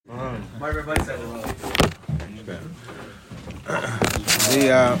My Rabbi said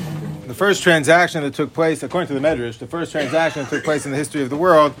The first transaction that took place, according to the Medrash, the first transaction that took place in the history of the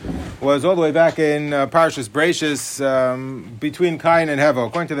world was all the way back in Parshas Bereishis between Cain and Hevel.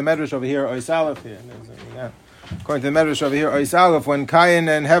 According to the Medrash over here, Ois Aleph, according to the Medrash over here, Ois Aleph, when Cain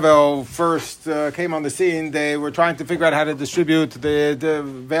and Hevel first came on the scene, they were trying to figure out how to distribute the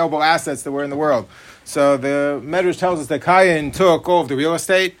available assets that were in the world. So the Medrash tells us that Cain took all of the real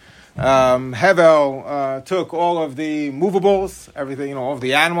estate. Hevel took all of the movables, everything, all of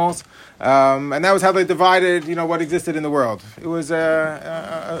the animals, and that was how they divided, what existed in the world. It was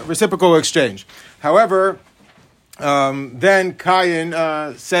a reciprocal exchange. However, then Cain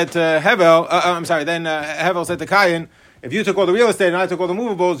said to Hevel, Hevel said to Cain, if you took all the real estate and I took all the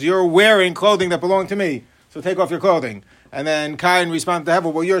movables, you're wearing clothing that belonged to me, so take off your clothing. And then Cain responded to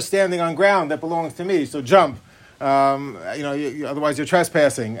Hevel, well, you're standing on ground that belongs to me, so jump. Otherwise you're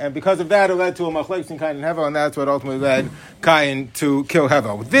trespassing. And because of that, it led to a machlokes in Cain and Hevel, and that's what ultimately led Cain to kill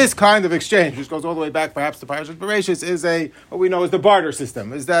Hevel. This kind of exchange, which goes all the way back perhaps to Parashat Bereishis, is what we know as the barter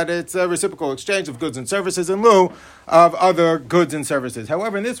system, is that it's a reciprocal exchange of goods and services in lieu of other goods and services.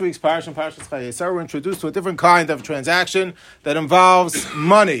 However, in this week's Parashat Chayesar, we're introduced to a different kind of transaction that involves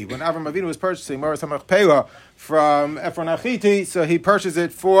money. When Avraham Avinu was purchasing Moras HaMachpelah from Ephron Achiti, so he purchased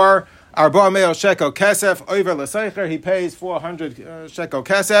it for Arba Me'el shekel kesef over l'seicher. He pays 400 shekel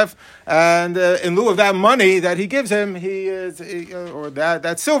kesef, and in lieu of that money that he gives him,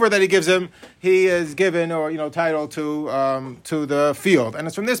 that silver that he gives him, he is given title to the field. And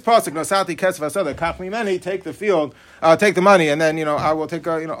it's from this pasuk, Nosati kesef asada kach mimeni, take the field, take the money, and then I will take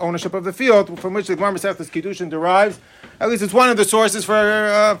ownership of the field, from which the Gemara Masechtas Kiddushin derives. At least it's one of the sources for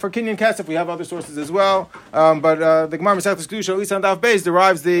Kinyan Kesef. We have other sources as well, but the Gemara Masechtas Kiddushin, at least on Daf Beis,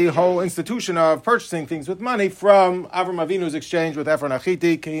 derives the whole institution of purchasing things with money from Avraham Avinu's exchange with Ephron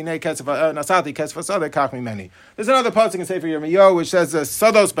Achiti. Nasati Kesef Asada Kach Mimeni. There's another pasuk in Sefer Yirmiyahu which says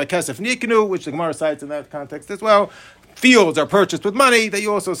Sados by Kesef Niknu, which the Gemara cites in that context as well. Fields are purchased with money. That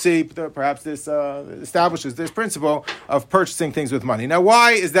you also see, perhaps this establishes this principle of purchasing things with money. Now,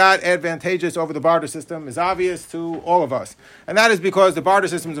 why is that advantageous over the barter system is obvious to all of us. And that is because the barter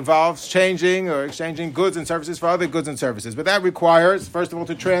system involves changing or exchanging goods and services for other goods and services. But that requires, first of all,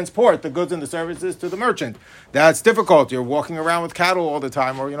 to transport the goods and the services to the merchant. That's difficult. You're walking around with cattle all the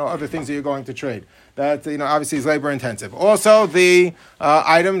time or, other things that you're going to trade. That, obviously is labor intensive. Also, the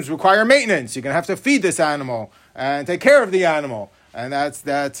items require maintenance. You're going to have to feed this animal and take care of the animal, and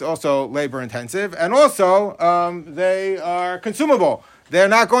that's also labor intensive. And also, they are consumable. They're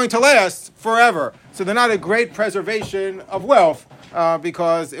not going to last forever, so they're not a great preservation of wealth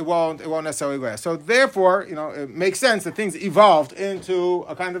because it won't necessarily last. So therefore, it makes sense that things evolved into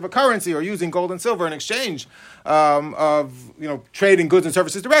a kind of a currency or using gold and silver in exchange of trading goods and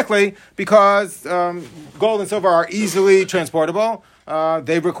services directly, because gold and silver are easily transportable.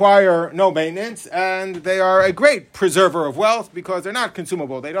 They require no maintenance, and they are a great preserver of wealth because they're not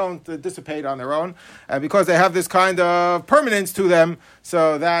consumable. They don't dissipate on their own, and because they have this kind of permanence to them.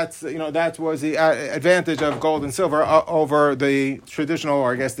 So that was the advantage of gold and silver over the traditional,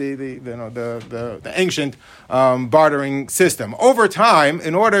 or I guess the ancient bartering system. Over time,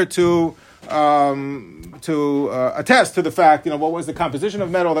 in order to attest to the fact, what was the composition of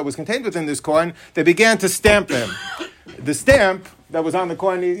metal that was contained within this coin, they began to stamp them. The stamp that was on the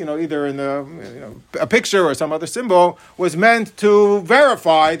coin, either in a picture or some other symbol, was meant to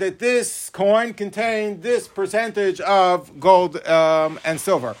verify that this coin contained this percentage of gold and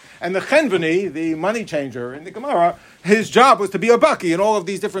silver. And the chenveni, the money changer in the Gemara, his job was to be a baki in all of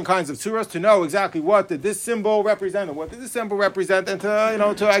these different kinds of surahs, to know exactly what did this symbol represent and what did this symbol represent, and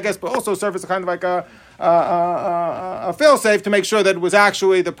but also serve as a kind of like a fail-safe to make sure that it was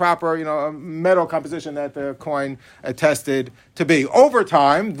actually the proper, metal composition that the coin attested to be. Over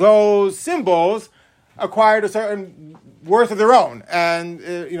time, those symbols acquired a certain worth of their own, and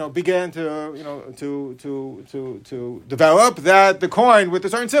began to develop that the coin with a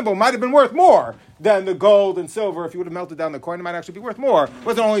certain symbol might have been worth more than the gold and silver. If you would have melted down the coin, it might actually be worth more. It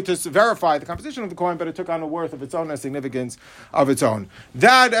wasn't only to verify the composition of the coin, but it took on a worth of its own and a significance of its own.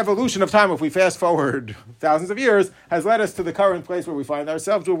 That evolution of time, if we fast forward thousands of years, has led us to the current place where we find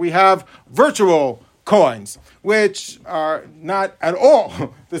ourselves, where we have virtual coins, which are not at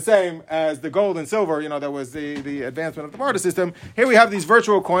all the same as the gold and silver, that was the advancement of the barter system. Here we have these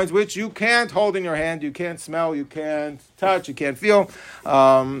virtual coins, which you can't hold in your hand, you can't smell, you can't touch, you can't feel.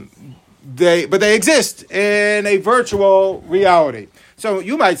 they exist in a virtual reality. So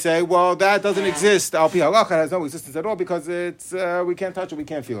you might say, well, that doesn't exist. Al pi halacha has no existence at all because it's we can't touch it, we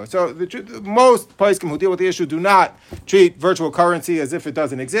can't feel it. So most poskim who deal with the issue do not treat virtual currency as if it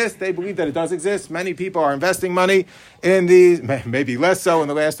doesn't exist. They believe that it does exist. Many people are investing money in these, maybe less so in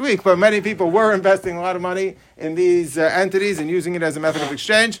the last week, but many people were investing a lot of money in these entities and using it as a method of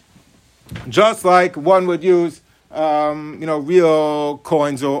exchange, just like one would use, real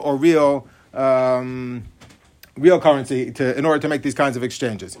coins or real. Real currency in order to make these kinds of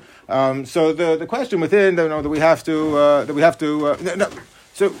exchanges. So the question within that we have to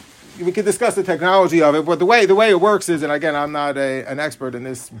so we could discuss the technology of it, but the way it works is, and again, I'm not an expert in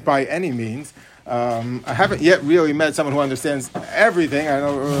this by any means. I haven't yet really met someone who understands everything. I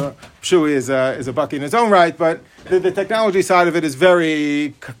know Shui is a bucky in his own right, but the technology side of it is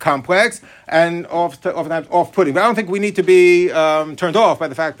very complex and oftentimes off-putting. But I don't think we need to be turned off by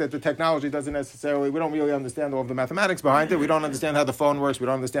the fact that the technology doesn't necessarily, we don't really understand all of the mathematics behind it. We don't understand how the phone works. We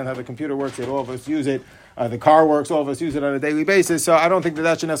don't understand how the computer works. Yet all of us use it. The car works. All of us use it on a daily basis. So I don't think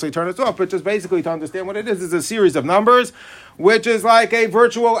that should necessarily turn us off, but just basically to understand what it is a series of numbers, which is like a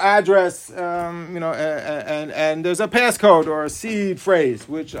virtual address, and there's a passcode or a seed phrase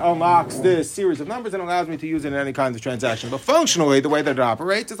which unlocks this series of numbers and allows me to use it in any kind of transaction. But functionally, the way that it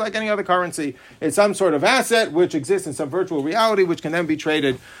operates is like any other currency. It's some sort of asset which exists in some virtual reality which can then be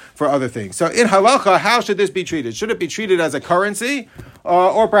traded for other things. So in halacha, how should this be treated? Should it be treated as a currency?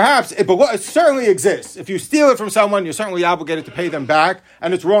 Or perhaps it certainly exists. If you steal it from someone, you're certainly obligated to pay them back,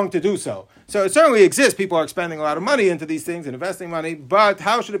 and it's wrong to do so. So it certainly exists. People are expending a lot of money into these things and investing money, but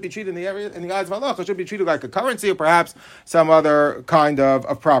how should it be treated in the eyes of halacha? Should it be treated like a currency or perhaps some other kind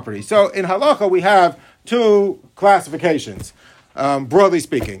of property? So in halacha, we have two classifications. Broadly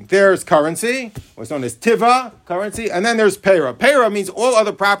speaking, there's currency, what's known as tiva, currency, and then there's pera. Pera means all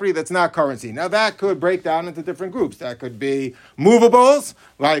other property that's not currency. Now that could break down into different groups. That could be movables,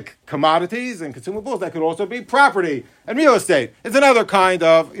 like commodities and consumables. That could also be property and real estate. It's another kind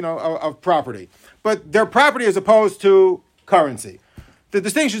of property. But they're property as opposed to currency. The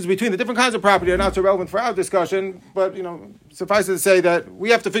distinctions between the different kinds of property are not so relevant for our discussion, but suffice it to say that we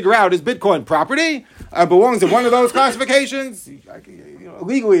have to figure out, is Bitcoin property? Belongs to one of those classifications?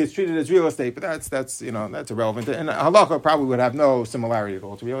 Legally it's treated as real estate, but that's irrelevant. And halacha probably would have no similarity at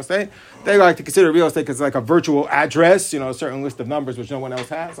all to real estate. They like to consider real estate as like a virtual address, a certain list of numbers which no one else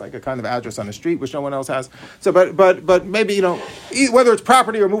has, like a kind of address on a street which no one else has. So, but maybe whether it's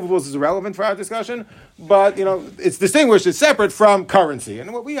property or movables is irrelevant for our discussion. But it's distinguished, it's separate from currency.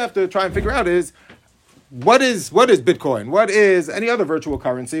 And what we have to try and figure out is what is Bitcoin? What is any other virtual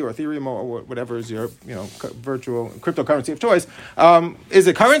currency or Ethereum or whatever is your virtual cryptocurrency of choice? Is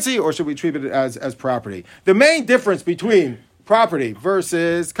it currency or should we treat it as property? The main difference between property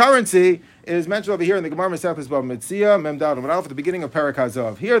versus currency is mentioned over here in the Gemara Masechtas Bava Metzia, Mem Daled Amud Aleph, at the beginning of Perek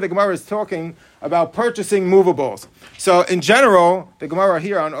Hazov. Here the Gemara is talking about purchasing movables. So in general, the Gemara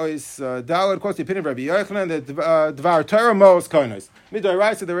here on Ois Daled quotes the opinion of Rabbi Yochanan that Dvar Torah Mos Konos.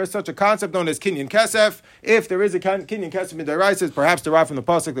 Midoraisa, there is such a concept known as Kinyan Kesef. If there is a Kinyan Kesef Midoraisa, it's perhaps derived from the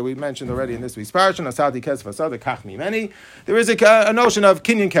pasuk that we mentioned already in this week's parasha, Asadi Kesef Asad Kach Mimeni. There is a notion of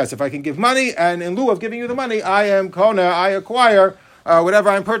Kinyan Kesef. I can give money, and in lieu of giving you the money, I acquire whatever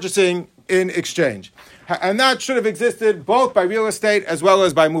I'm purchasing in exchange. And that should have existed both by real estate as well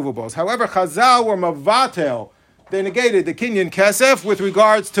as by movables. However, Chazal were mavatel. They negated the Kinyan Kesef with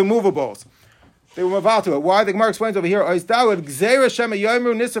regards to movables. They were mavatel. Why? The Gemara explains over here, because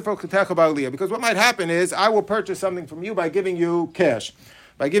what might happen is I will purchase something from you by giving you cash,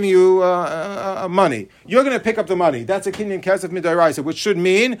 by giving you money. You're going to pick up the money. That's a Kinyan Kesef Midoraisa, which should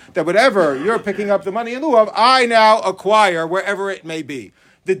mean that whatever you're picking up the money in lieu of, I now acquire wherever it may be.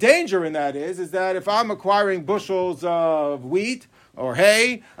 The danger in that is that if I'm acquiring bushels of wheat or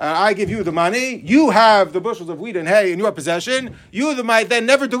hay, I give you the money, you have the bushels of wheat and hay in your possession, you might then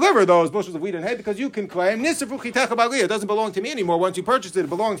never deliver those bushels of wheat and hay because you can claim, it doesn't belong to me anymore. Once you purchased it, it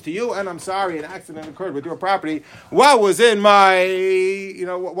belongs to you, and I'm sorry, an accident occurred with your property while it was in my, it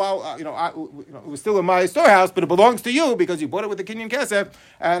was still in my storehouse, but it belongs to you because you bought it with the Kinyan Kesef,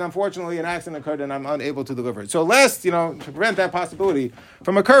 and unfortunately an accident occurred and I'm unable to deliver it. So lest, to prevent that possibility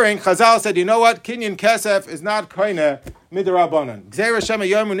from occurring, Chazal said, you know what, Kinyan Kesef is not koine midarabanan.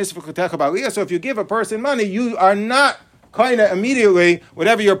 So if you give a person money, you are not koine immediately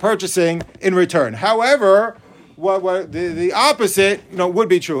whatever you're purchasing in return. However, the opposite, would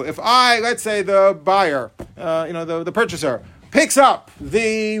be true. If let's say the buyer, the purchaser, picks up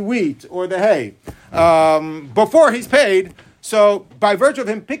the wheat or the hay before he's paid, so by virtue of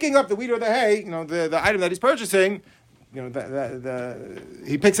him picking up the wheat or the hay, the item that he's purchasing,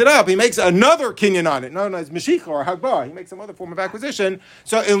 he picks it up, he makes another kinyan on it, known as Meshicha or Hagbah. He makes some other form of acquisition.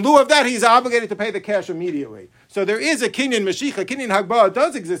 So in lieu of that, he's obligated to pay the cash immediately. So there is a kinyan Meshicha, kinyan Hagbah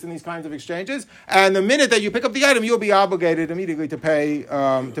does exist in these kinds of exchanges, and the minute that you pick up the item, you'll be obligated immediately to pay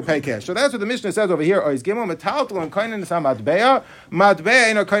cash. So that's what the Mishnah says over here.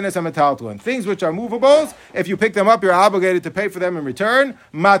 Things which are movables, if you pick them up, you're obligated to pay for them in return.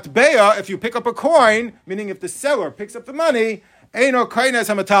 Matbeya, if you pick up a coin, meaning if the seller picks up the money,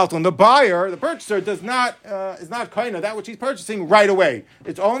 the buyer, the purchaser, is not kaina, that which he's purchasing right away.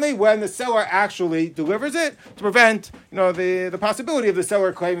 It's only when the seller actually delivers it to prevent, the possibility of the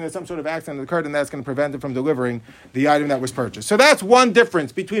seller claiming that some sort of accident occurred, and that's going to prevent him from delivering the item that was purchased. So that's one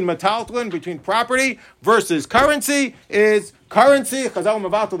difference between metaltlin, between property versus currency, is currency, chazal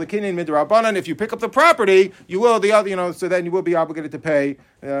mavatal the kinyan midrabanan. If you pick up the property, you will so then you will be obligated to pay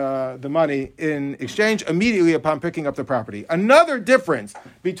the money in exchange immediately upon picking up the property. Another difference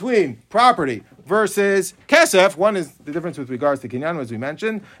between property versus kesef, one is the difference with regards to kinyan, as we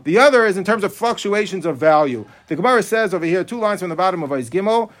mentioned. The other is in terms of fluctuations of value. The Gemara says over here, 2 lines from the bottom of Eis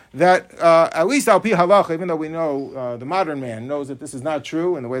Gimel, that at least al pi halacha, even though we know the modern man knows that this is not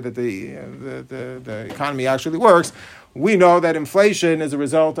true in the way that the economy actually works, we know that inflation is a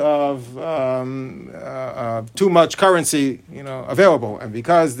result of too much currency, available, and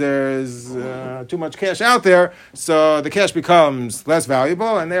because there's too much cash out there, so the cash becomes less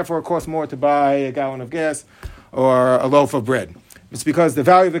valuable, and therefore it costs more to buy a gallon of gas or a loaf of bread. It's because the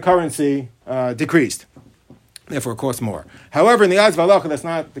value of the currency decreased, therefore it costs more. However, in the eyes of halacha, that's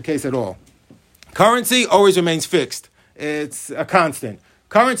not the case at all. Currency always remains fixed; it's a constant.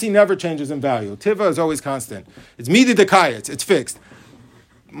 Currency never changes in value. Tiva is always constant. It's midi dekayetz, it's fixed.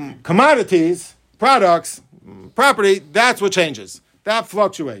 Commodities, products, property, that's what changes. That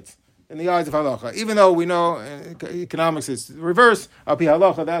fluctuates in the eyes of halacha. Even though we know economics is the reverse, al pi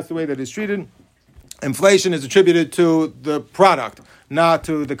halacha, that's the way that it's treated. Inflation is attributed to the product, not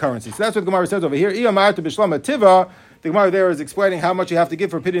to the currency. So that's what the Gemara says over here. The Gemara there is explaining how much you have to give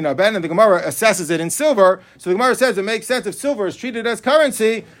for pidyon haben, and the Gemara assesses it in silver. So the Gemara says it makes sense if silver is treated as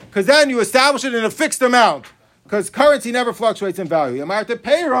currency, because then you establish it in a fixed amount. Because currency never fluctuates in value. You might have to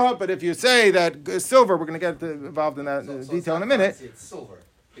pay her, but if you say that silver, we're going to get involved in that detail in a minute. It's silver.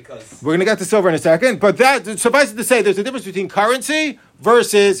 Because we're going to get to silver in a second, but that suffice it to say, there's a difference between currency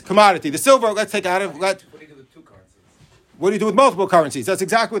versus commodity. The silver, let's take out of... What do you do with two currencies? What do you do with multiple currencies? That's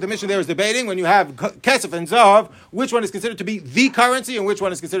exactly what the Mishnah there is debating. When you have kesef and zav, which one is considered to be the currency and which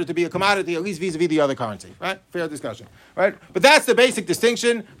one is considered to be a commodity, at least vis-a-vis the other currency, right? Fair discussion, right? But that's the basic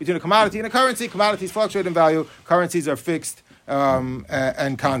distinction between a commodity and a currency. Commodities fluctuate in value. Currencies are fixed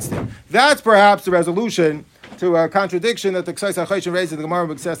and constant. That's perhaps the resolution to a contradiction that the Ksais HaChoshen raises in the Gemara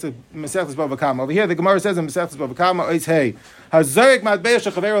Mesechus Bava Kama. Over here, the Gemara says in Mesechus Bava Kama, Ois Hey, Hazarik Matbeya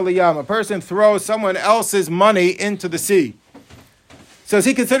Shechaveru Liyam. A person throws someone else's money into the sea. So is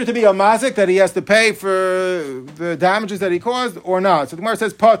he considered to be a mazik, that he has to pay for the damages that he caused, or not? So the Gemara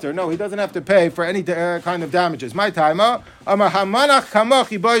says potter. No, he doesn't have to pay for any kind of damages. My taima, Amar Hamanach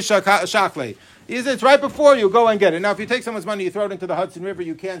Kamochi Boy Shakle. It's right before you go and get it. Now, if you take someone's money, you throw it into the Hudson River,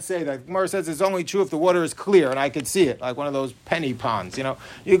 you can't say that. Gemara says it's only true if the water is clear and I can see it, like one of those penny ponds.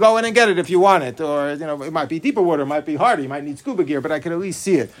 You go in and get it if you want it, or it might be deeper water, it might be harder, you might need scuba gear, but I can at least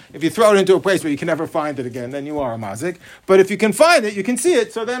see it. If you throw it into a place where you can never find it again, then you are a mazik. But if you can find it, you can see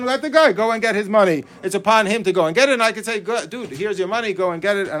it. So then let the guy go and get his money. It's upon him to go and get it, and I can say, dude, here's your money, go and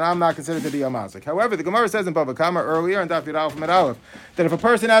get it, and I'm not considered to be a mazik. However, the Gemara says in Bava Kama earlier in Daf Yud Aleph Amud Aleph that if a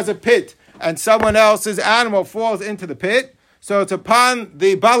person has a pit and someone else's animal falls into the pit, so it's upon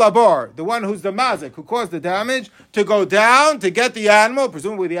the balabor, the one who's the mazik, who caused the damage, to go down to get the animal,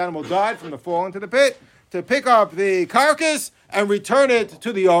 presumably the animal died from the fall into the pit, to pick up the carcass and return it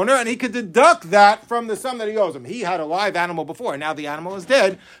to the owner, and he could deduct that from the sum that he owes him. He had a live animal before, and now the animal is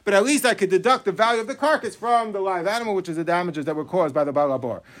dead, but at least I could deduct the value of the carcass from the live animal, which is the damages that were caused by the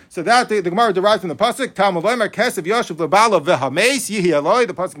balabor. So that the Gemara derives from the pasuk, Talmud Loimer Kesef Yoshev Lebala V'Hameis Yihi Eloi,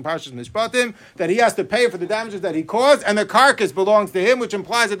 the pasuk in Parshas Mishpatim, that he has to pay for the damages that he caused, and the carcass belongs to him, which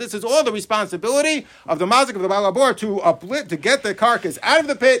implies that this is all the responsibility of the mazik of the balabor to get the carcass out of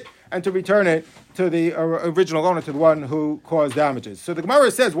the pit and to return it to the original owner, to the one who caused damages. So the Gemara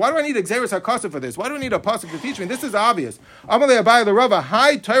says, why do I need Xeris HaKosef for this? Why do I need a pasuk to teach me? This is obvious. Amalei Abai L'Rava,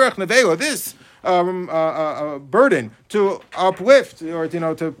 Hai Teirach Nevelo, this burden to uplift, or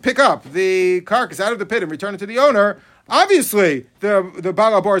to pick up the carcass out of the pit and return it to the owner, Obviously, the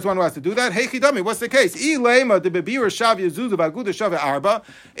Baal Abor is one who has to do that. Hey, Chidami, what's the case? If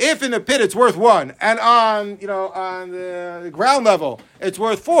in the pit it's worth 1, and on the ground level it's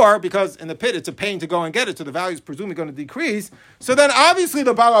worth 4, because in the pit it's a pain to go and get it, so the value is presumably going to decrease. So then obviously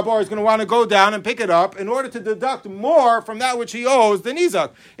the Baal Abor is going to want to go down and pick it up in order to deduct more from that which he owes the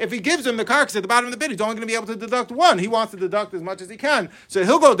Nizak. If he gives him the carcass at the bottom of the pit, he's only going to be able to deduct 1. He wants to deduct as much as he can. So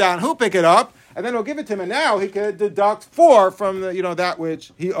he'll go down, he'll pick it up, and then he'll give it to him, and now he could deduct 4 from that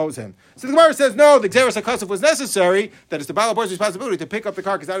which he owes him. So the Gemara says, no, the Xeris HaKosef was necessary, that it's the Baal Abor's responsibility to pick up the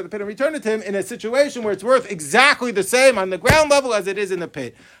carcass out of the pit and return it to him in a situation where it's worth exactly the same on the ground level as it is in the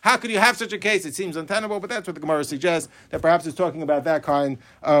pit. How could you have such a case? It seems untenable, but that's what the Gemara suggests, that perhaps it's talking about that kind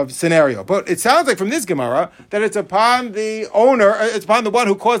of scenario. But it sounds like from this Gemara that it's upon the owner, it's upon the one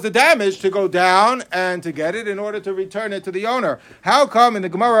who caused the damage to go down and to get it in order to return it to the owner. How come in the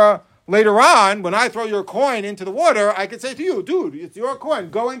Gemara later on, when I throw your coin into the water, I could say to you, dude, it's your coin.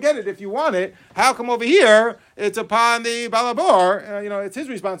 Go and get it if you want it. How come over here, it's upon the Balabor, it's his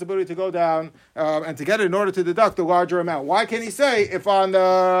responsibility to go down and to get it in order to deduct the larger amount. Why can't he say, if on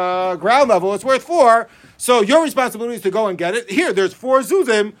the ground level it's worth 4, so your responsibility is to go and get it. Here, there's 4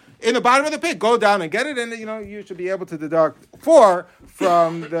 zuzim in the bottom of the pit. Go down and get it, and you should be able to deduct 4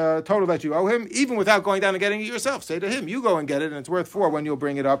 from the total that you owe him, even without going down and getting it yourself. Say to him, you go and get it, and it's worth 4 when you'll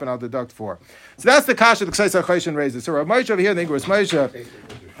bring it up, and I'll deduct 4. So that's the kasha the Ksais HaChayshin raises. So Rav Moshe over here, the English Moshe,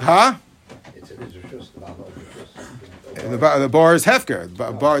 huh? The bar is hefker.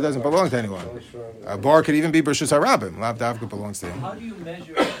 The bar doesn't belong to anyone. A bar could even be B'Rishus HaRabim. Lav Davka belongs to him. How do you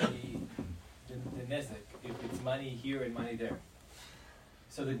measure the nezek if it's money here and money there?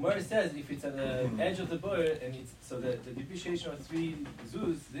 So the Gemara says if it's on the edge of the board and it's so the depreciation of 3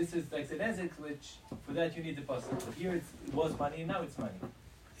 zuz, this is like the nezek, which for that you need the pasuk. But here it was money and now it's money.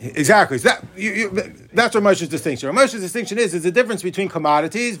 Exactly. So that's what Moshe's distinction. What Moshe's distinction is the difference between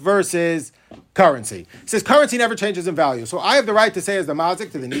commodities versus currency. He says currency never changes in value. So I have the right to say as the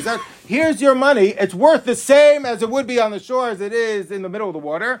mazik to the nizak, here's your money. It's worth the same as it would be on the shore as it is in the middle of the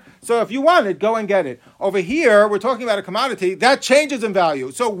water. So if you want it, go and get it. Over here, we're talking about a commodity that changes in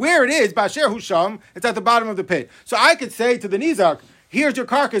value. So where it is, Basher Husham, it's at the bottom of the pit. So I could say to the nizak, here's your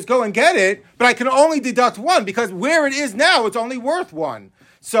carcass, go and get it, but I can only deduct 1 because where it is now, it's only worth 1.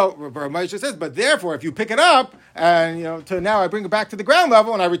 So Rav Moshe says, but therefore, if you pick it up and to now I bring it back to the ground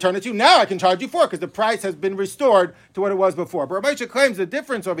level and I return it to you, now I can charge you 4 because the price has been restored to what it was before. But Rav Moshe claims the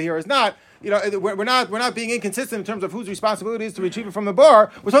difference over here is not, we're not being inconsistent in terms of whose responsibility is to retrieve it from the bar.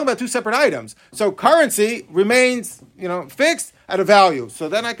 We're talking about 2 separate items. So currency remains, fixed at a value. So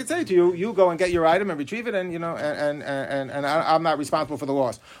then I could say to you, you go and get your item and retrieve it, and I'm not responsible for the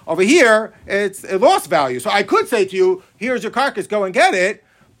loss. Over here, it's a lost value. So I could say to you, here's your carcass, go and get it.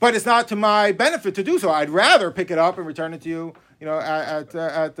 But it's not to my benefit to do so. I'd rather pick it up and return it to you, at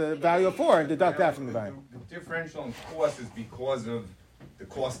the value of 4 and deduct that from the value. The differential in cost is because of the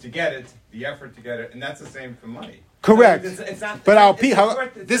cost to get it, the effort to get it, and that's the same for money. Correct. It's not, but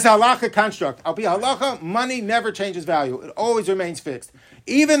this is halacha construct. Al pi halacha, money never changes value. It always remains fixed.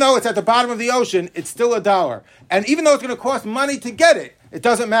 Even though it's at the bottom of the ocean, it's still $1. And even though it's going to cost money to get it, it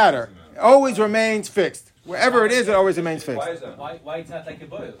doesn't matter. It always remains fixed. Wherever it is, it always remains fixed. Why is that? Why it's not like a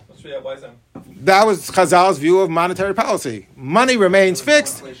boil? Why is that? That was Chazal's view of monetary policy. Money remains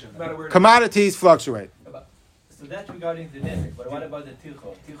fixed. Commodities fluctuate. So that's regarding the nezek. But what about the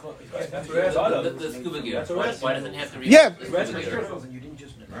tilcho? The scuba gear. Why doesn't it have to read? Yeah. The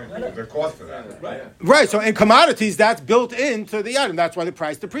cost for that. Right. So in commodities, that's built into the item. That's why the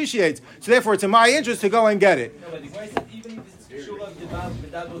price depreciates. So therefore, it's in my interest to go and get it. No, but the Gemara said even if it's shul of the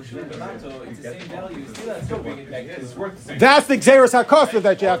double shul of the it's the same value. You still have to bring it back. It's worth the same. That's the Xeris HaKosef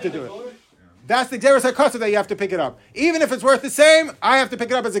that you have to do it. That's the Xeris HaKosef that you have to pick it up. Even if it's worth the same, I have to pick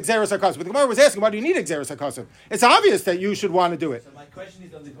it up as a Xeris HaKosef. But the Gemara was asking, why do you need a Xeris HaKosef? It's obvious that you should want to do it. So my question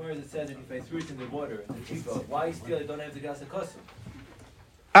is on the Gemara that says that if I threw it in the water, why still I don't have the Xeris HaKosef?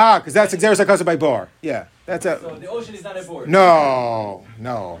 Because that's a Xeris HaKosef by bar. Yeah. So the ocean is not a bar. No.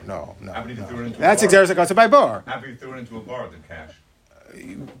 That's a Xeris HaKosef by bar. After you threw it into a bar, the cash.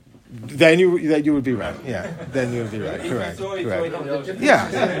 Then you would be right. Yeah. Then you would be right. Correct.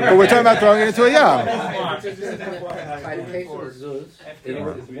 Yeah. But we're talking about throwing it into a yam. By the case of Zuz, it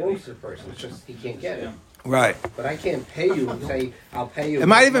owes the person. It's just he can't get it. Right. But I can't pay you and say, I'll pay you. It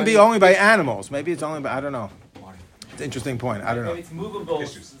might even be only by animals. Maybe it's only by, I don't know. It's an interesting point. I don't know. It's movable,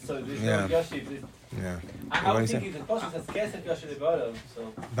 so there's no yashiv. Yeah. I was thinking the question has kesef yashiv the bottom,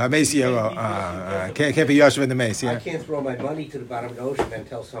 so. By mace, can't be yashiv in the mace, yeah. I can't throw my money to the bottom of the ocean and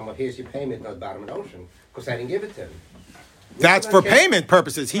tell someone, here's your payment to the bottom of the ocean, because I didn't give it to him. That's for payment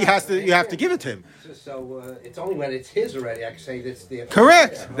purposes. You have to give it to him. So it's only when it's his already. I can say that's the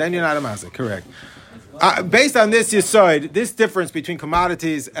correct. Then you're not a mazik. Correct. Based on this yesod, this difference between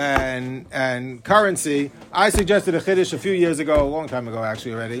commodities and currency, I suggested a chiddush a few years ago, a long time ago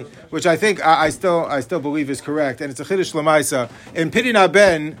actually already, which I think I still believe is correct, and it's a chiddush l'maisa. In Pidin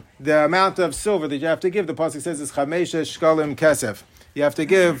Ben, the amount of silver that you have to give, the pasuk says is 5 shkalim kesef. You have to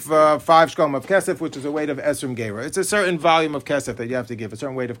give 5 shkalim of kesef, which is a weight of esrim gera. It's a certain volume of kesef that you have to give, a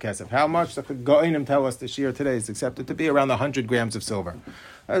certain weight of kesef. How much? The Goinim tell us the shiur today is accepted to be around 100 grams of silver.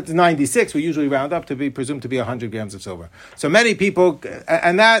 It's 96. We usually round up to be presumed to be 100 grams of silver. So many people,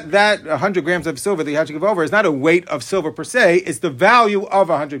 and that 100 grams of silver that you have to give over is not a weight of silver per se. It's the value of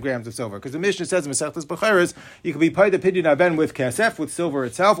 100 grams of silver. Because the Mishnah says in Masechtas Becheres, you can be paid the pidyon haben with kesef, with silver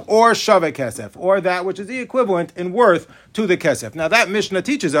itself, or shave kesef, or that which is the equivalent in worth to the kesef. Now that Mishnah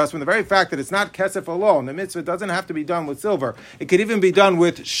teaches us from the very fact that it's not kesef alone, the mitzvah doesn't have to be done with silver. It could even be done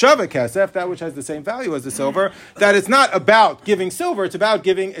with shave kesef, that which has the same value as the silver, that it's not about giving silver, it's about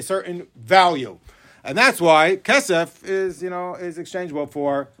giving a certain value. And that's why kesef is exchangeable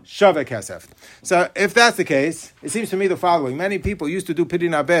for shave kesef. So if that's the case, it seems to me the following. Many people used to do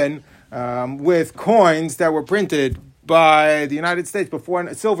pidyon haben with coins that were printed by the United States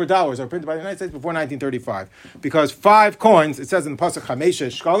before, silver dollars are printed by the United States before 1935. Because 5 coins, it says in the pasuk 5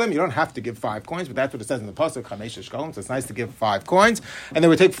 shkalim, you don't have to give 5 coins, but that's what it says in the pasuk 5 shkalim, so it's nice to give 5 coins. And they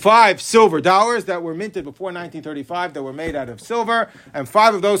would take 5 silver dollars that were minted before 1935, that were made out of silver, and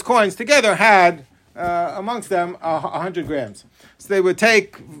 5 of those coins together had, amongst them, 100 grams. So they would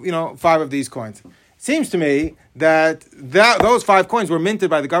take, 5 of these coins. Seems to me that those 5 coins were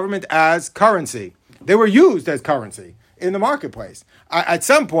minted by the government as currency. They were used as currency in the marketplace. At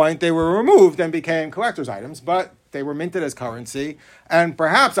some point, they were removed and became collector's items, but they were minted as currency. And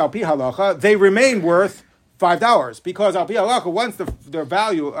perhaps, al pi halacha, they remain worth $5, because al pi halacha, once the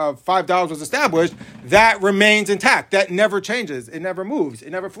value of $5 was established, that remains intact. That never changes. It never moves.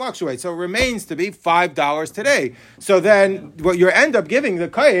 It never fluctuates. So it remains to be $5 today. So then what you end up giving the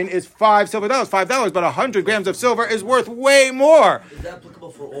kohen is 5 silver dollars, $5, but 100 grams of silver is worth way more. Is that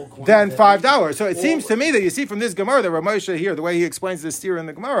applicable for all coins? Than $5. So it seems to me that you see from this Gemara, that Rabbi here, the way he explains this steer in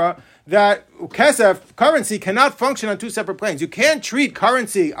the Gemara, that kesef, currency, cannot function on 2 separate planes. You can't treat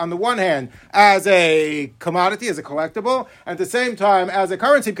currency on the one hand as a commodity, as a collectible, and at the same time as a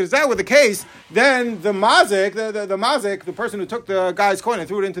currency, because if that were the case, then the mazik, the mazik, the person who took the guy's coin and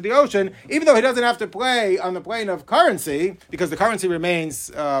threw it into the ocean, even though he doesn't have to play on the plane of currency, because the currency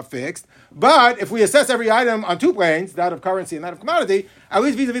remains fixed, but if we assess every item on 2 planes, that of currency and that of commodity, at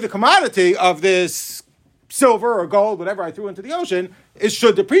least vis-a-vis the commodity of this silver or gold, whatever I threw into the ocean, it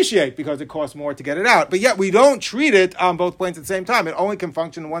should depreciate because it costs more to get it out. But yet we don't treat it on both planes at the same time. It only can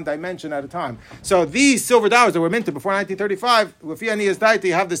function in one dimension at a time. So these silver dollars that were minted before 1935, Lefi Aniyas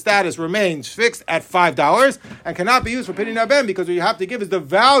Daiti, have the status remains fixed at $5 and cannot be used for pidyon haben, because what you have to give is the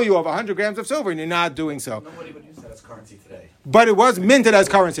value of 100 grams of silver, and you're not doing so. Nobody would use that as currency today. But it was minted as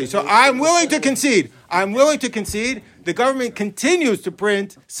currency. So I'm willing to concede. The government continues to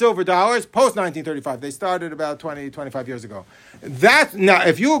print silver dollars post-1935. They started about 25 years ago. Now,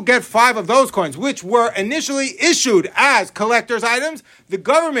 if you get 5 of those coins, which were initially issued as collector's items, the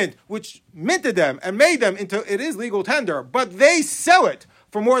government, which minted them and made them into, it is legal tender, but they sell it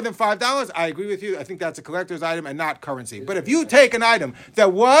for more than $5, I agree with you. I think that's a collector's item and not currency. But if you take an item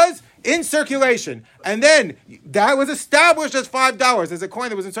that was in circulation, and then that was established as $5 as a coin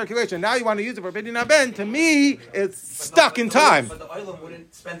that was in circulation, now you want to use it for pidyon haben, to me, it's stuck in time. But the oilam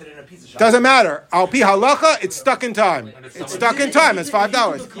wouldn't spend it in a pizza shop. Doesn't matter. Al pi halacha, it's stuck in time. It's stuck in time. It's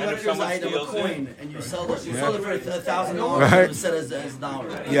 $5. Collector's item, a coin, and you sell it for $1,000, Right. it's set as a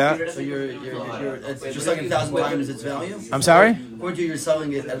dollar. Yeah. So you're it's just like 1,000 times its value. I'm sorry? According to you, you're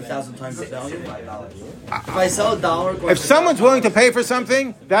selling it at 1,000 times its value. If I sell $1, If someone's willing to pay for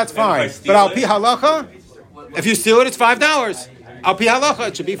something, that's fine. But al pi halacha, if you steal it, it's $5. Al pi halacha,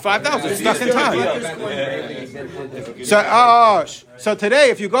 it should be $5. It's stuck in time. So today,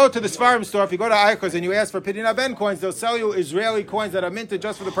 if you go to the Svarim store, if you go to Eikos and you ask for pidyon haben coins, they'll sell you Israeli coins that are minted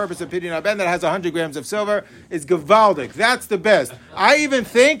just for the purpose of pidyon haben that has 100 grams of silver. It's gewaldic. That's the best. I even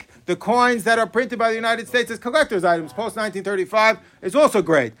think the coins that are printed by the United States as collector's items post-1935 is also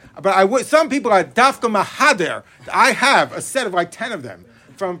great. But some people are dafka mahader. I have a set of like 10 of them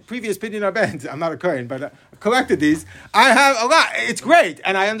from previous pidyon haben. I'm not a kohen, but collected these. I have a lot. It's great,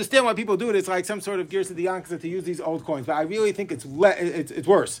 and I understand why people do it. It's like some sort of gears to the Yankees to use these old coins, but I really think it's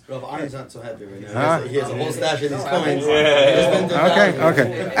worse. Rav Aaron's not so happy right now. He has a whole stash of these coins.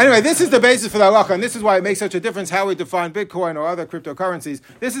 Okay. Anyway, this is the basis for the halacha, and this is why it makes such a difference how we define Bitcoin or other cryptocurrencies.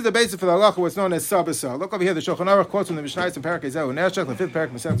 This is the basis for the halacha, what's known as sabasa. Look over here, the Shulchan Aruch quotes from the Mishnah in Perek Ezeu Neshach, the 5th Perek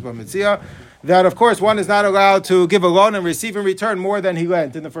Masechtas Bava Metzia, that of course one is not allowed to give a loan and receive in return more than he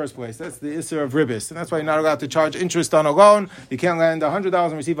lent in the first place. That's the issur of ribis, and that's why you're not allowed to charge interest on a loan. You can't lend $100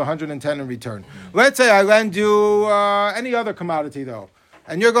 and receive $110 in return. Let's say I lend you any other commodity though,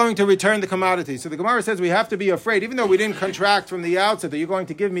 and you're going to return the commodity. So the Gemara says we have to be afraid, even though we didn't contract from the outset that you're going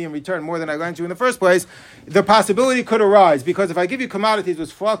to give me in return more than I lent you in the first place, the possibility could arise, because if I give you commodities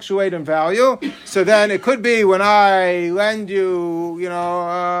which fluctuate in value, so then it could be when I lend you,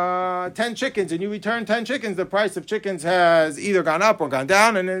 10 chickens and you return 10 chickens, the price of chickens has either gone up or gone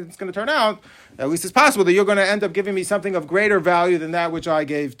down, and it's going to turn out, at least it's possible, that you're going to end up giving me something of greater value than that which I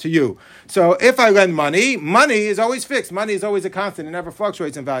gave to you. So if I lend money is always fixed. Money is always a constant. It never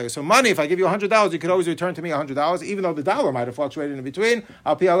fluctuates in value. So money, if I give you $100, you could always return to me $100, even though the dollar might have fluctuated in between.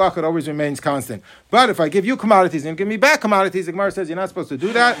 Al pi halach, it always remains constant. But if I give you commodities and you give me back commodities, the Gemara says you're not supposed to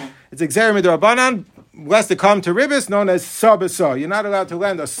do that. It's exer midrabanan, lest it come to ribis, known as sa. You're not allowed to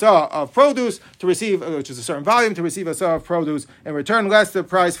lend a sa of produce to receive, which is a certain volume, to receive a sa of produce in return, lest the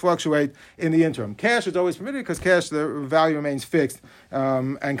price fluctuate in the interim. Cash is always permitted because cash, the value remains fixed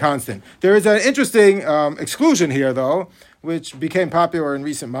and constant. There is an interesting exclusion here, though, which became popular in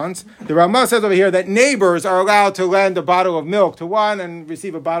recent months. The Ramah says over here that neighbors are allowed to lend a bottle of milk to one and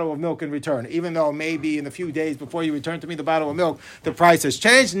receive a bottle of milk in return, even though maybe in the few days before you return to me the bottle of milk, the price has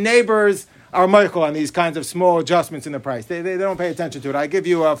changed. Neighbors are Michael on these kinds of small adjustments in the price. They don't pay attention to it. I give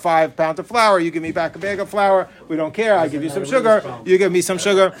you a 5 pound of flour, you give me back a bag of flour, we don't care. I give you some sugar, you give me some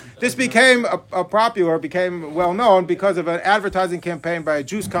sugar. This became became well known because of an advertising campaign by a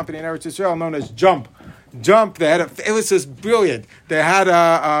juice company in Eretz Yisrael known as Jump. It was just brilliant. They had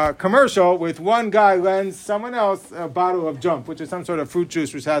a commercial with one guy lends someone else a bottle of Jump, which is some sort of fruit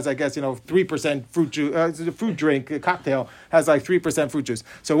juice, which has, 3% fruit juice. It's a fruit drink, a cocktail, has 3% fruit juice.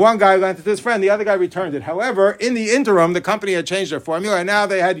 So one guy lent it to his friend, the other guy returned it. However, in the interim, the company had changed their formula, and now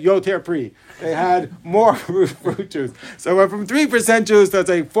they had Yoter Pri. They had more fruit juice. So went from 3% juice to,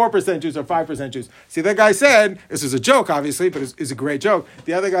 4% juice or 5% juice. See, that guy said, this is a joke, obviously, but it's a great joke.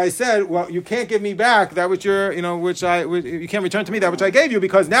 The other guy said, well, you can't give me back that which you can't return to me that which I gave you,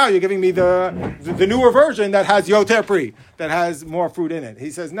 because now you're giving me the newer version that has Yoter Pri, that has more fruit in it.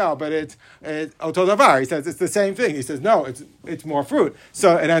 He says, no, but it's Oto Davar. He says, it's the same thing. He says, no, it's more fruit.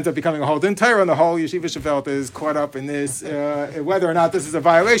 So it ends up becoming a whole din Torah, and the whole Yeshiva Shefelt is caught up in this, whether or not this is a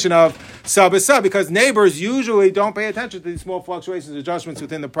violation of sub, because neighbors usually don't pay attention to these small fluctuations, adjustments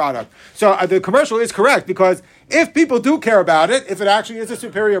within the product. So the commercial is correct, because if people do care about it, if it actually is a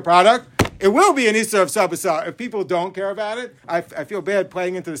superior product, it will be an issur of sabasa. If people don't care about it, I feel bad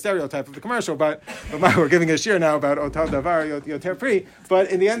playing into the stereotype of the commercial, but we're giving a shiur now about otav davar yoter pri. But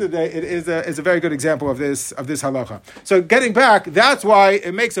in the end of the day, it is a very good example of this halacha. So getting back, that's why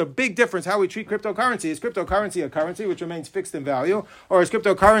it makes a big difference how we treat cryptocurrency. Is cryptocurrency a currency which remains fixed in value, or is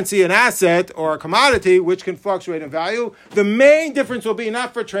cryptocurrency an asset or a commodity which can fluctuate in value? The main difference will be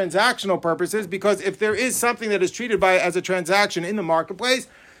not for transactional purposes, because if there is something that is treated as a transaction in the marketplace,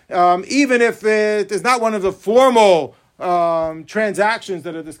 even if it is not one of the formal transactions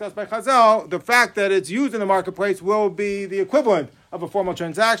that are discussed by Chazal, the fact that it's used in the marketplace will be the equivalent of a formal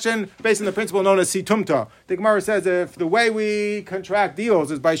transaction based on the principle known as situmta. The Gemara says if the way we contract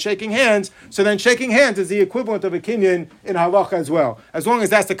deals is by shaking hands, so then shaking hands is the equivalent of a kinyan in halacha as well, as long as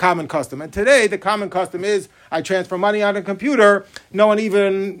that's the common custom. And today, the common custom is I transfer money on a computer, no one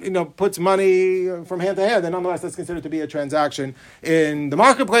even puts money from hand to hand, and nonetheless that's considered to be a transaction in the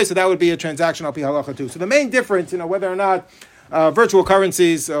marketplace, so that would be a transaction al pi halacha too. So the main difference, whether or not virtual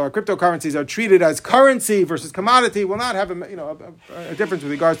currencies or cryptocurrencies are treated as currency versus commodity will not have a difference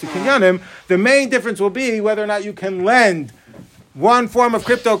with regards to kinyanim. The main difference will be whether or not you can lend one form of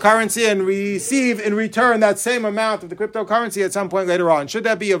cryptocurrency and receive in return that same amount of the cryptocurrency at some point later on. Should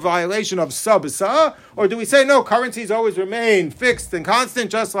that be a violation of sabasa, or do we say no, currencies always remain fixed and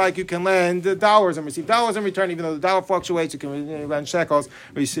constant, just like you can lend dollars and receive dollars in return, even though the dollar fluctuates, you can lend shekels,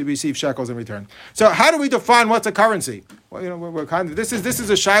 receive shekels in return. So how do we define what's a currency? Well, we're this is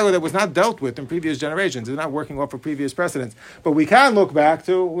a shiur that was not dealt with in previous generations. It's not working off of previous precedents. But we can look back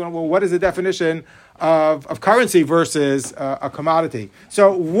to what is the definition of currency versus a commodity.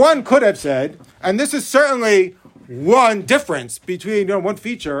 So one could have said, and this is certainly one difference between, one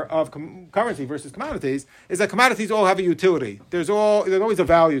feature of currency versus commodities is that commodities all have a utility. There's always a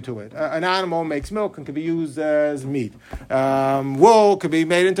value to it. An animal makes milk and can be used as meat. Wool could be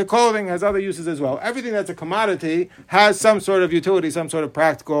made into clothing, has other uses as well. Everything that's a commodity has some sort of utility, some sort of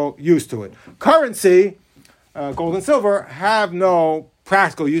practical use to it. Currency, gold and silver, have no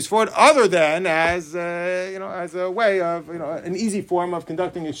practical use for it, other than as a way of an easy form of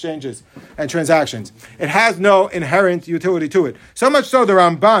conducting exchanges and transactions. It has no inherent utility to it. So much so the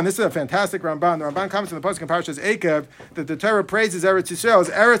Ramban. This is a fantastic Ramban. The Ramban comments in the pasuk in Parshas Ekev that the Torah praises Eretz Yisrael as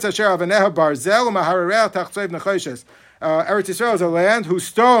Eretz Asher Avaneha Barzel U'Maharereach Tachtzeiv Nechoshes. Eretz Yisrael is a land whose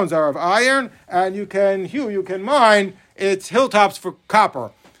stones are of iron, and you can mine its hilltops for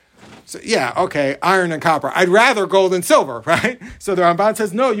copper. So, iron and copper. I'd rather gold and silver, right? So the Ramban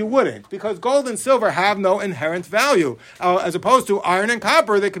says, no, you wouldn't, because gold and silver have no inherent value. As opposed to iron and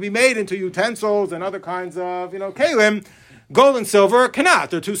copper, they can be made into utensils and other kinds of, kelim. Gold and silver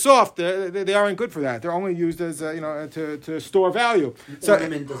cannot. They're too soft. They aren't good for that. They're only used as, to store value. So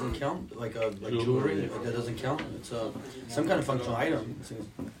ornament doesn't count, like jewelry. That doesn't count. It's some kind of functional item.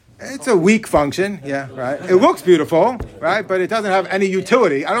 It's a weak function, right? It looks beautiful, right? But it doesn't have any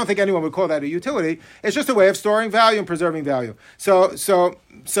utility. I don't think anyone would call that a utility. It's just a way of storing value and preserving value. So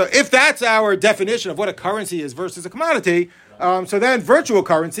if that's our definition of what a currency is versus a commodity, so then virtual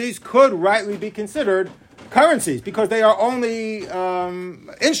currencies could rightly be considered currencies because they are only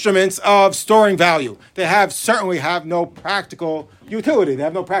instruments of storing value. They certainly have no practical utility. They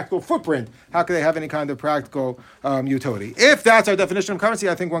have no practical footprint. How could they have any kind of practical utility? If that's our definition of currency,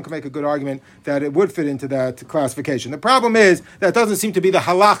 I think one can make a good argument that it would fit into that classification. The problem is that doesn't seem to be the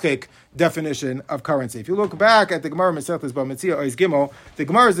halachic definition of currency. If you look back at the Gemara Masechtas Bamitzia Ois Gimel, the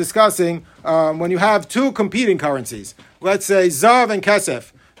Gemara is discussing when you have two competing currencies, let's say Zav and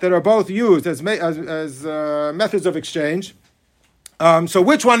Kesef, that are both used as methods of exchange. So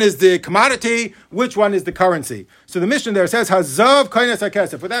which one is the commodity? Which one is the currency? So the Mishnah there says Hazav Kainas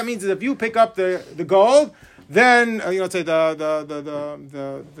HaKesef. What that means is if you pick up the gold, then say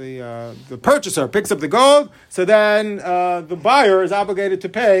the purchaser picks up the gold. So then the buyer is obligated to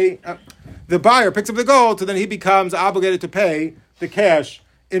pay. The buyer picks up the gold, so then he becomes obligated to pay the cash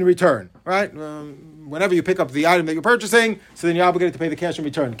in return. Right. Whenever you pick up the item that you're purchasing, so then you're obligated to pay the cash in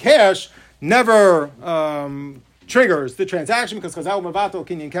return. Cash never triggers the transaction because chazal mevatel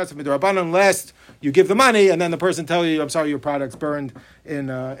kinyan kesef midrabanan unless you give the money and then the person tells you, I'm sorry, your product's burned in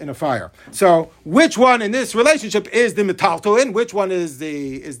a fire. So which one in this relationship is the metaltalin? Which one is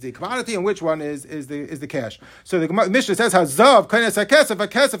the commodity and which one is the cash? So the Mishnah says hazav kainas hakesef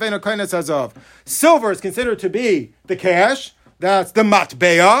hakesef eno kainas hazav. Silver is considered to be the cash. That's the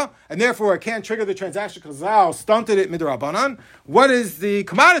matbeya, and therefore it can't trigger the transaction because Chazal stunted it midrabanan. What is the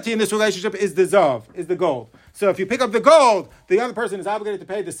commodity in this relationship is the zav, is the gold. So if you pick up the gold, the other person is obligated to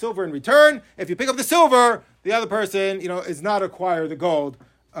pay the silver in return. If you pick up the silver, the other person, is not acquire the gold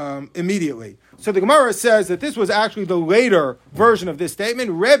immediately. So the Gemara says that this was actually the later version of this statement.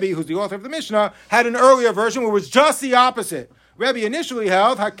 Rabbi, who's the author of the Mishnah, had an earlier version where it was just the opposite. Rabbi initially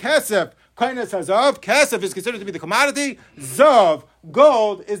held hakesef kainas hazav. Kesef is considered to be the commodity. Zav,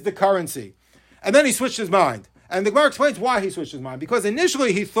 gold, is the currency. And then he switched his mind. And the Gemara explains why he switched his mind. Because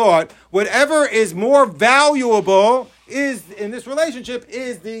initially he thought whatever is more valuable is in this relationship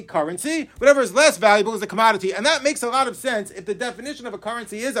is the currency. Whatever is less valuable is the commodity. And that makes a lot of sense if the definition of a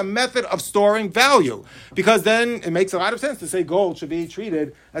currency is a method of storing value. Because then it makes a lot of sense to say gold should be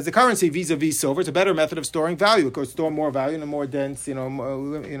treated as a currency vis-a-vis silver. It's a better method of storing value. It could store more value in a more dense, in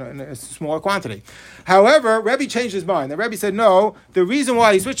a smaller quantity. However, Rebbe changed his mind. The Rebbe said, no, the reason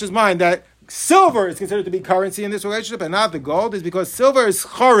why he switched his mind that silver is considered to be currency in this relationship and not the gold is because silver is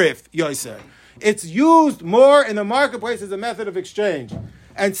charif, yoser. It's used more in the marketplace as a method of exchange.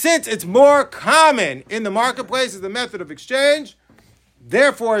 And since it's more common in the marketplace as a method of exchange,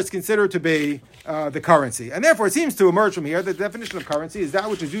 therefore it's considered to be the currency. And therefore it seems to emerge from here that the definition of currency is that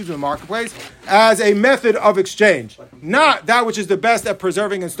which is used in the marketplace as a method of exchange, not that which is the best at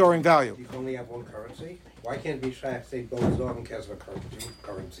preserving and storing value. You can only have one currency? Why can't we say both Zav and Kesef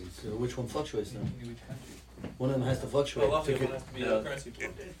currencies? So which one fluctuates then? One of them has to fluctuate.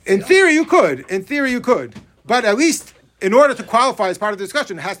 In theory, you could. But at least in order to qualify as part of the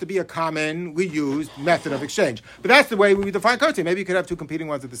discussion, it has to be a commonly used method of exchange. But that's the way we define currency. Maybe you could have two competing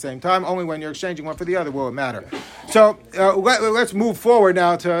ones at the same time. Only when you're exchanging one for the other will it matter. So let's move forward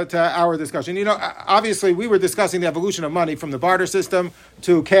now to our discussion. Obviously we were discussing the evolution of money from the barter system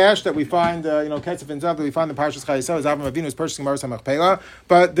to cash that we find, Ketzef and Zav that we find in Parshas Chayesah, Avram Avinu is purchasing Maros HaMachpelah.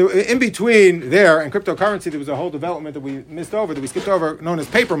 But in between there and cryptocurrency, there was a whole development that we missed over, that we skipped over, known as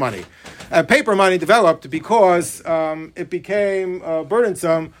paper money. Paper money developed because it became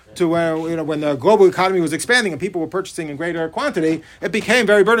burdensome to when the global economy was expanding and people were purchasing in greater quantity. It became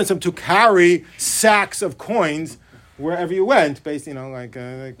very burdensome to carry sacks of coins wherever you went, based, like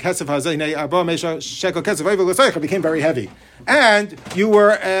Kesef Shekel Kesef became very heavy, and you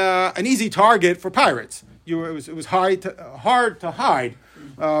were an easy target for pirates. It was hard to hide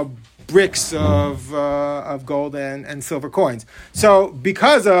bricks of gold and silver coins. So,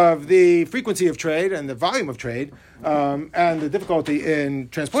 because of the frequency of trade and the volume of trade, and the difficulty in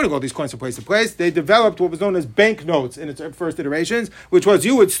transporting all these coins from place to place, they developed what was known as banknotes in its first iterations, which was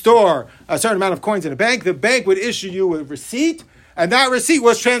you would store a certain amount of coins in a bank. The bank would issue you a receipt, and that receipt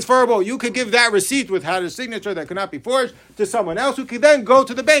was transferable. You could give that receipt, which had a signature that could not be forged, to someone else who could then go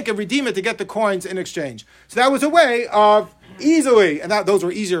to the bank and redeem it to get the coins in exchange. So that was a way of easily, and those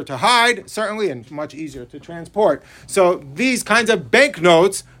were easier to hide, certainly, and much easier to transport. So these kinds of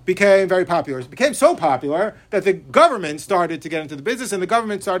banknotes became very popular. It became so popular that the government started to get into the business, and the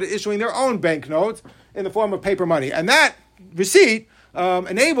government started issuing their own banknotes in the form of paper money. And that receipt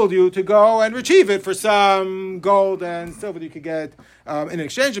enabled you to go and retrieve it for some gold and silver that you could get in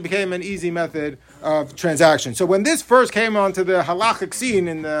exchange. It became an easy method of transaction. So when this first came onto the halachic scene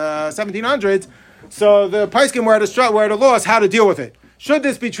in the 1700s, so the Paiskim were at a loss how to deal with it. Should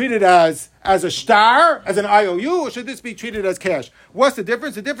this be treated as a shtar, as an IOU, or should this be treated as cash? What's the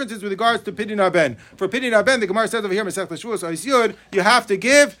difference? The difference is with regards to Pidin Haben. For Pidin Haben, the Gemara says over here, Masech L'Shuos Ois Yud, you have to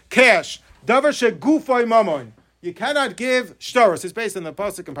give cash. Davar shegufay mamon. You cannot give shtaros. It's based on the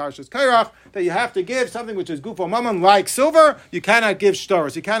pasuk in Parashas Kairach that you have to give something which is gufo mamon, like silver. You cannot give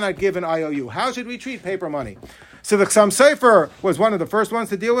shtaros. You cannot give an IOU. How should we treat paper money? So the Chassam Sofer was one of the first ones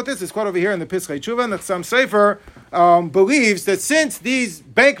to deal with this. It's quoted over here in the Pischei Tshuva, and the Chassam Sofer believes that since these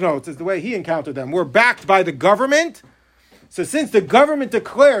banknotes, is the way he encountered them, were backed by the government, so since the government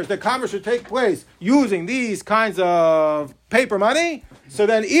declares that commerce should take place using these kinds of paper money, so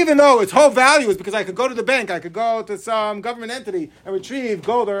then even though its whole value is because I could go to the bank, I could go to some government entity and retrieve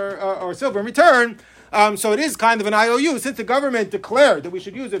gold or silver in return, so it is kind of an IOU. Since the government declared that we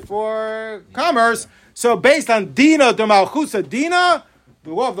should use it for commerce, so based on Dina de Malchusa Dina,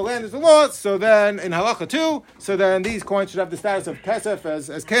 the law of the land is the law, so then in Halacha 2, so then these coins should have the status of kesef,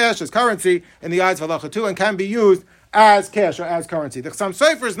 as cash, as currency, in the eyes of Halacha 2, and can be used as cash or as currency. The Chassam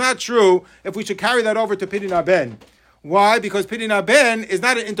Sofer is not true if we should carry that over to Pidin Haben. Why? Because Pidin Haben is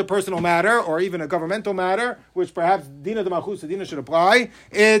not an interpersonal matter or even a governmental matter, which perhaps Dina de Malchusa Dina should apply.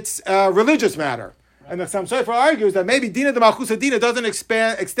 It's a religious matter. And the Chassam Sofer argues that maybe Dina de Malchusa Dina doesn't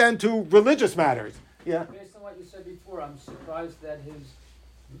extend to religious matters. Yeah. Based on what you said before, I'm surprised that his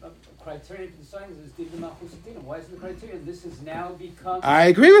criterion for signs is Dina Malchusa Dina. Why isn't the criterion? This has now become. I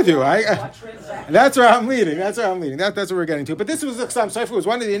agree with you. That's where I'm leading. That's what we're getting to. But this was the Chassam Sofer was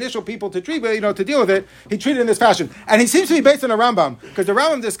one of the initial people to treat, to deal with it. He treated it in this fashion, and he seems to be based on a Rambam because the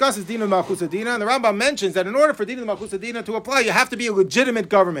Rambam discusses Dina Malchusa Dina, and the Rambam mentions that in order for Dina Malchusa Dina to apply, you have to be a legitimate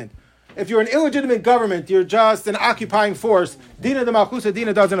government. If you're an illegitimate government, you're just an occupying force. Dina de Malchusa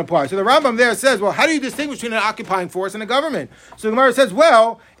Dina doesn't apply. So the Rambam there says, well, how do you distinguish between an occupying force and a government? So the Gemara says,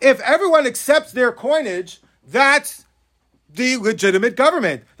 well, if everyone accepts their coinage, that's the legitimate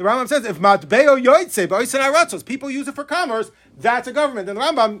government. The Rambam says, if matbeo yoitze ba'oisen aratzos, people use it for commerce, that's a government. And the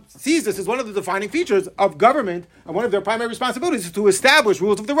Rambam sees this as one of the defining features of government, and one of their primary responsibilities is to establish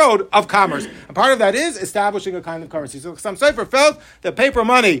rules of the road of commerce. And part of that is establishing a kind of currency. So Chassam Sofer felt that paper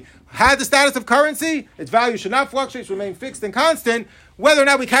money had the status of currency, its value should not fluctuate, should remain fixed and constant. Whether or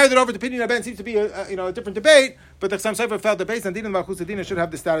not we carried it over to Pidin Haben seems to be a different debate, but the Chassam Sofer felt that based on Dina Malchusa Dina should have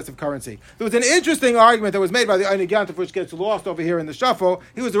the status of currency. There was an interesting argument that was made by the Einig Yantav, which gets lost over here in the shuffle.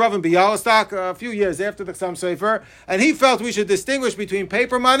 He was the Rav in Bialystok a few years after the Chassam Sofer, and he felt we should distinguish between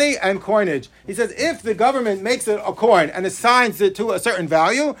paper money and coinage. He says if the government makes it a coin and assigns it to a certain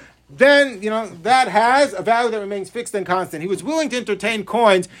value, then, that has a value that remains fixed and constant. He was willing to entertain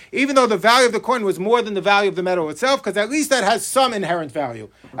coins, even though the value of the coin was more than the value of the metal itself, because at least that has some inherent value.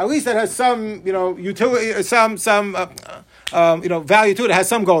 At least that has some, utility, some value to it. It has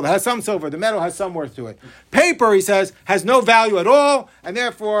some gold, it has some silver. The metal has some worth to it. Paper, he says, has no value at all, and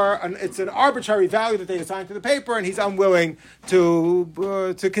therefore it's an arbitrary value that they assign to the paper, and he's unwilling to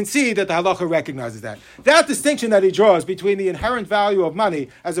concede that the halacha recognizes that. That distinction that he draws between the inherent value of money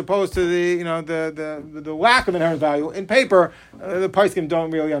as opposed to the lack of inherent value in paper, the poskim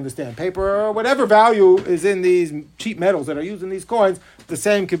don't really understand. Paper, whatever value is in these cheap metals that are used in these coins, the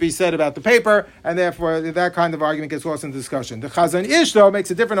same could be said about the paper, and therefore that kind of argument gets lost in discussion. The Chazon Ish, though,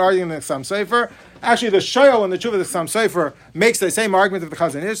 makes a different argument than the Chassam Sofer. Actually, the Shoyal and the Tshuva of the Chassam Sofer makes the same argument of the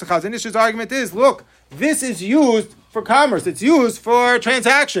Chazon Ish. The Chazon Ish's argument is, look, this is used for commerce. It's used for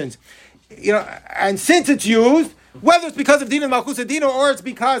transactions. And since it's used, whether it's because of Din and Malchus Adina or it's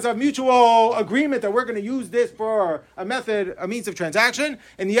because of mutual agreement that we're going to use this for a means of transaction,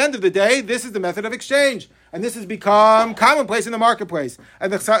 in the end of the day, this is the method of exchange. And this has become commonplace in the marketplace.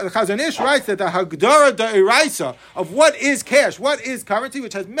 And the Chazon Ish writes that the Hagdara Da'iraisa of what is cash, what is currency,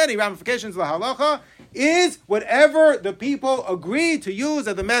 which has many ramifications of the halacha, is whatever the people agree to use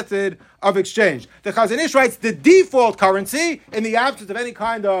as the method of exchange. The Chazon Ish writes the default currency, in the absence of any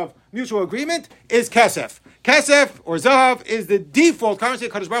kind of mutual agreement, is kesef. Kesef, or zahav, is the default currency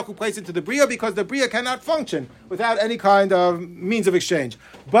that Kadosh Baruch Hu placed into the Bria because the Bria cannot function without any kind of means of exchange.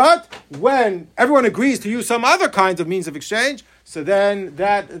 But when everyone agrees to use some other kinds of means of exchange, so then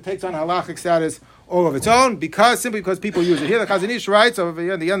that takes on halachic status all of its own, simply because people use it. Here the Chazon Ish writes over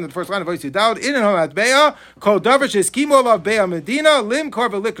here at the end of the first line of Oisi Daud, in and home beya, kol davar sheskimo lav beya medina, lim kor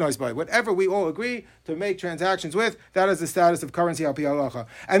v'liknois by. Whatever we all agree to make transactions with, that is the status of currency al pi halacha.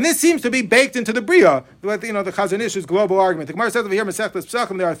 And this seems to be baked into the Bria, the Chazon Ish's global argument. The Gemara says over here, Masechtas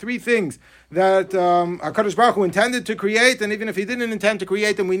Pesachim, there are three things that HaKadosh Baruch Hu intended to create, and even if he didn't intend to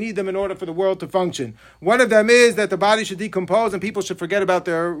create them, we need them in order for the world to function. One of them is that the body should decompose and people should forget about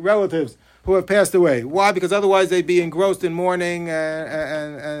their relatives who have passed away. Why? Because otherwise they'd be engrossed in mourning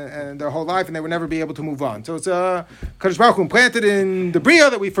and their whole life, and they would never be able to move on. So it's Kadosh Baruch Hu planted in the Bria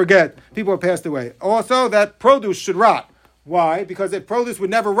that we forget people have passed away. Also, that produce should rot. Why? Because if produce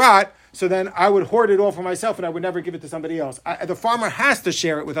would never rot, so then I would hoard it all for myself and I would never give it to somebody else. The farmer has to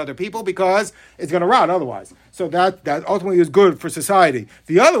share it with other people because it's going to rot otherwise. So that ultimately is good for society.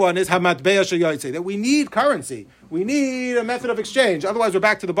 The other one is hamatbeya sheyotzei, that we need currency. We need a method of exchange. Otherwise, we're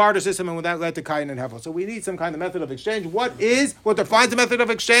back to the barter system and that led to Kain and Hevel. So we need some kind of method of exchange. What defines a method of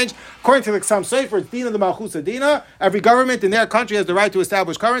exchange? According to the Chassam Sofer, it's Dina the Malchus Adina. Every government in their country has the right to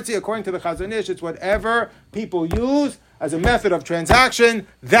establish currency. According to the Chazon Ish, it's whatever people use as a method of transaction,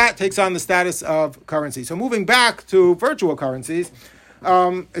 that takes on the status of currency. So moving back to virtual currencies,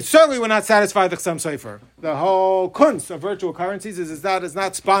 certainly we're not satisfied with Chassam Sofer. The whole kunst of virtual currencies is that it's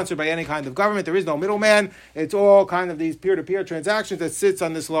not sponsored by any kind of government. There is no middleman. It's all kind of these peer-to-peer transactions that sits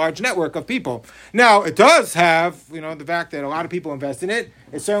on this large network of people. Now, it does have, the fact that a lot of people invest in it.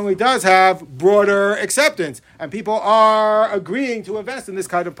 It certainly does have broader acceptance, and people are agreeing to invest in this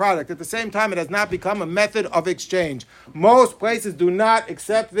kind of product. At the same time, it has not become a method of exchange. Most places do not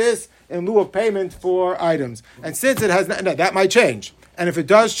accept this in lieu of payment for items. And since it has not, that might change. And if it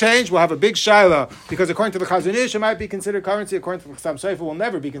does change, we'll have a big shaila, because according to the Chazon Ish, it might be considered currency. According to the Chassam Sofer, it will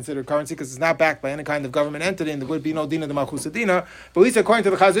never be considered currency because it's not backed by any kind of government entity, and there would be no dina de malchus adina. But at least according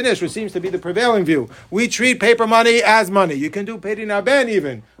to the Chazon Ish, which seems to be the prevailing view, we treat paper money as money. You can do peri ben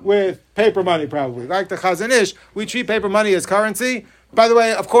even with paper money, probably. Like the Chazon Ish, we treat paper money as currency. By the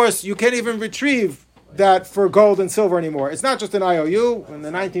way, of course, you can't even retrieve that for gold and silver anymore. It's not just an IOU. In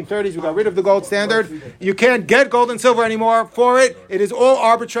the 1930s, we got rid of the gold standard. You can't get gold and silver anymore for it. It is all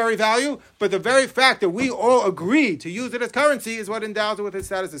arbitrary value. But the very fact that we all agree to use it as currency is what endows it with its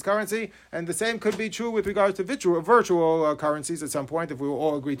status as currency. And the same could be true with regards to virtual currencies at some point if we will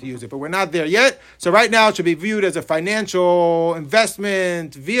all agree to use it. But we're not there yet. So right now it should be viewed as a financial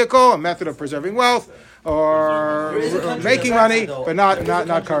investment vehicle, a method of preserving wealth, or making money, but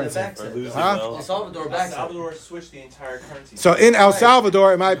not currency. El Salvador El Salvador switched the entire currency. So in El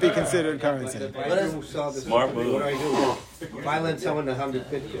Salvador, it might be considered currency. Smart move. What do I do? If I lend someone 100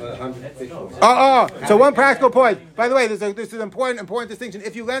 Bitcoin. So one practical point. By the way, this is an important distinction.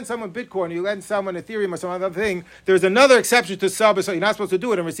 If you lend someone Bitcoin, or you lend someone Ethereum or some other thing, there's another exception to sub. So you're not supposed to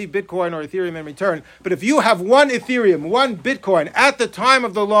do it and receive Bitcoin or Ethereum in return. But if you have one Ethereum, one Bitcoin at the time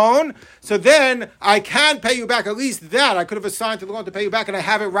of the loan, so then I can pay you back at least that. I could have assigned to the loan to pay you back, and I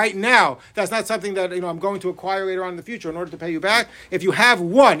have it right now. That's not something that I'm going to acquire later on in the future in order to pay you back. If you have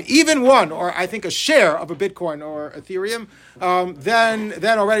even one, or I think a share of a Bitcoin or Ethereum,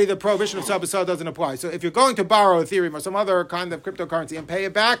 then already the prohibition of sub doesn't apply. So if you're going to borrow Ethereum or some other kind of cryptocurrency and pay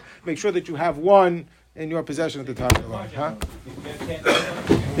it back, make sure that you have one in your possession at the time of the loan. Huh?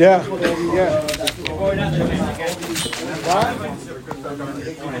 Yeah. What?